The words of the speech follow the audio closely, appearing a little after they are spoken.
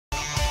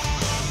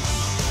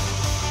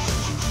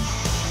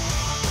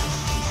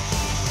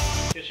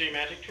your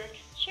magic trick?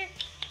 Sure.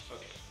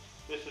 Okay.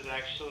 This is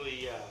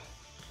actually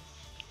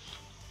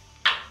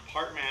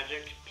part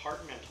magic,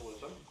 part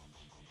mentalism.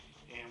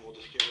 And we'll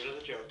just get rid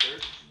of the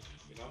jokers.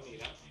 We don't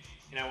need them.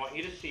 And I want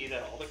you to see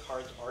that all the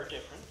cards are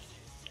different.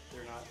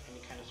 They're not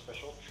any kind of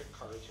special trick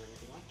cards or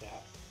anything like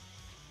that.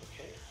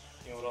 Okay.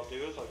 And what I'll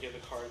do is I'll give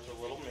the cards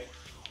a little mix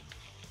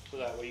so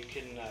that way you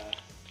can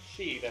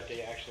see that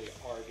they actually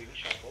are being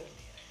shuffled.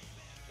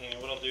 And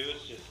what I'll do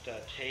is just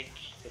take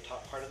the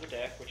top part of the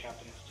deck, which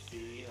happens to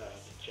be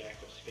the Jack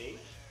of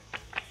Spades.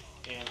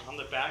 And on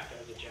the back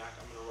of the Jack,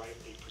 I'm going to write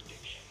a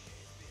prediction.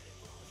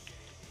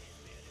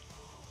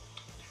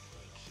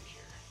 Let's see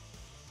here.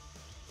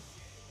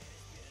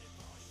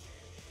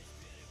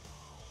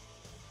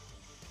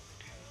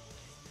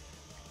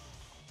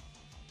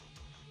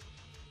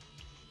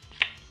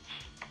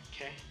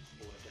 Okay,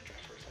 we'll let that dry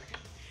for a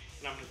second.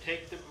 And I'm going to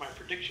take my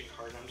prediction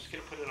card and I'm just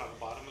going to put it on the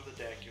bottom of the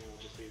deck and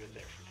we'll just leave it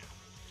there for now.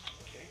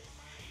 Okay.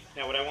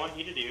 Now what I want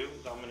you to do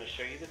is I'm going to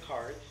show you the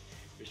cards.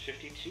 There's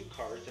 52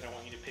 cards and I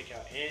want you to pick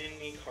out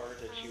any card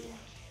that you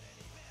want.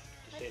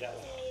 Just say it out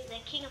loud. The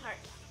King of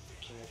Hearts.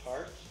 King of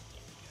Hearts?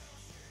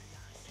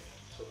 Okay.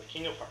 So the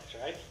King of Hearts,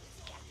 right?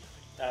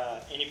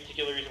 Any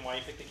particular reason why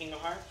you picked the King of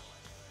Hearts?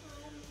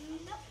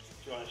 Nope.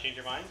 Do you want to change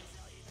your mind?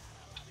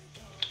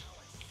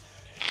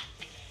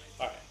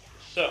 Alright,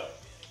 so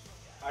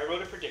I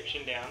wrote a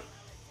prediction down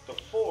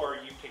before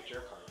you picked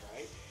your card,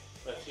 right?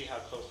 Let's see how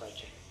close I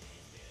came.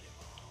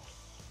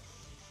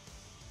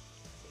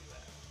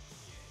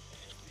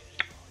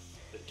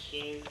 The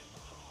King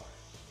of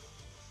Hearts.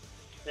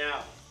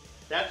 Now,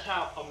 that's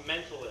how a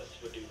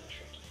mentalist would do the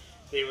trick.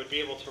 They would be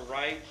able to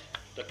write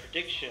the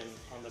prediction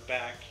on the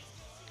back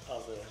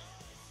of the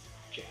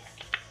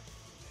Jack.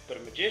 But a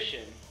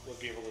magician would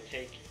be able to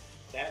take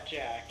that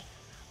Jack,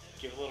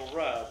 give a little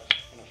rub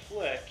and a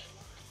flick,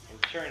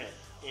 and turn it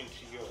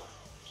into your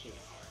King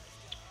of Hearts.